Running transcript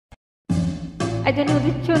I don't know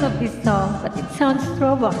the tune of this song, but it sounds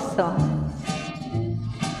throwback song.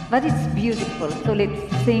 But it's beautiful, so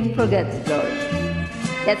let's sing for God's glory.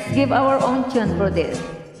 Let's give our own tune for this.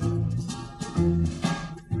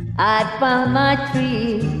 I found my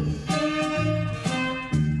tree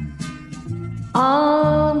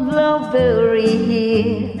on Blueberry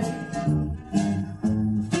Hill,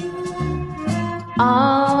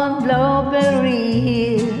 on Blueberry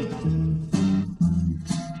Hill.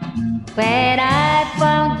 When I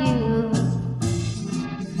found you,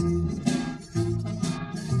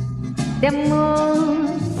 the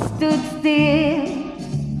moon stood still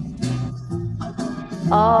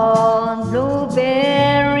on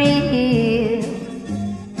Blueberry Hill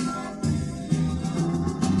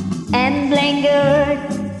and lingered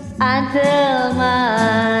until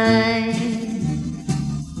my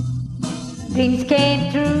dreams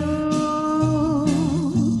came true.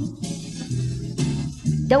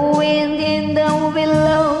 The wind in the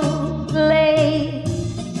willow played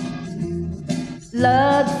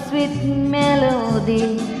love's sweet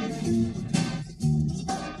melody,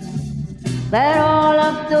 but all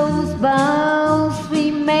of those vows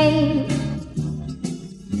we made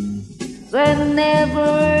were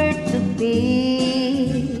never to be.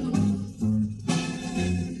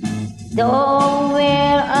 Though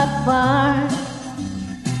we're apart,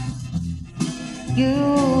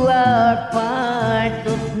 you are part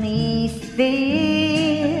of me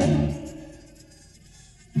still.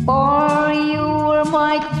 For you were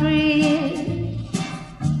my tree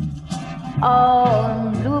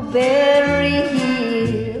on Blueberry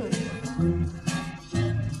Hill.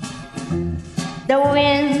 The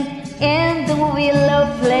wind and the willow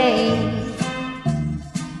play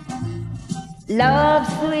love's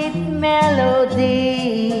sweet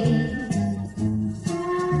melody,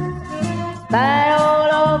 but all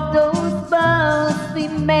of those vows we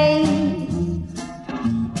made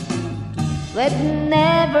were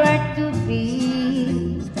never to be.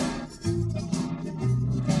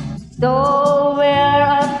 Though we're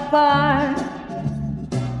apart,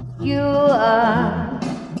 you are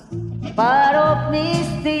part of me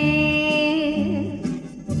still.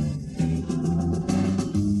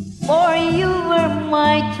 For you were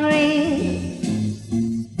my tree.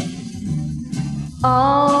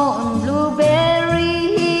 Oh,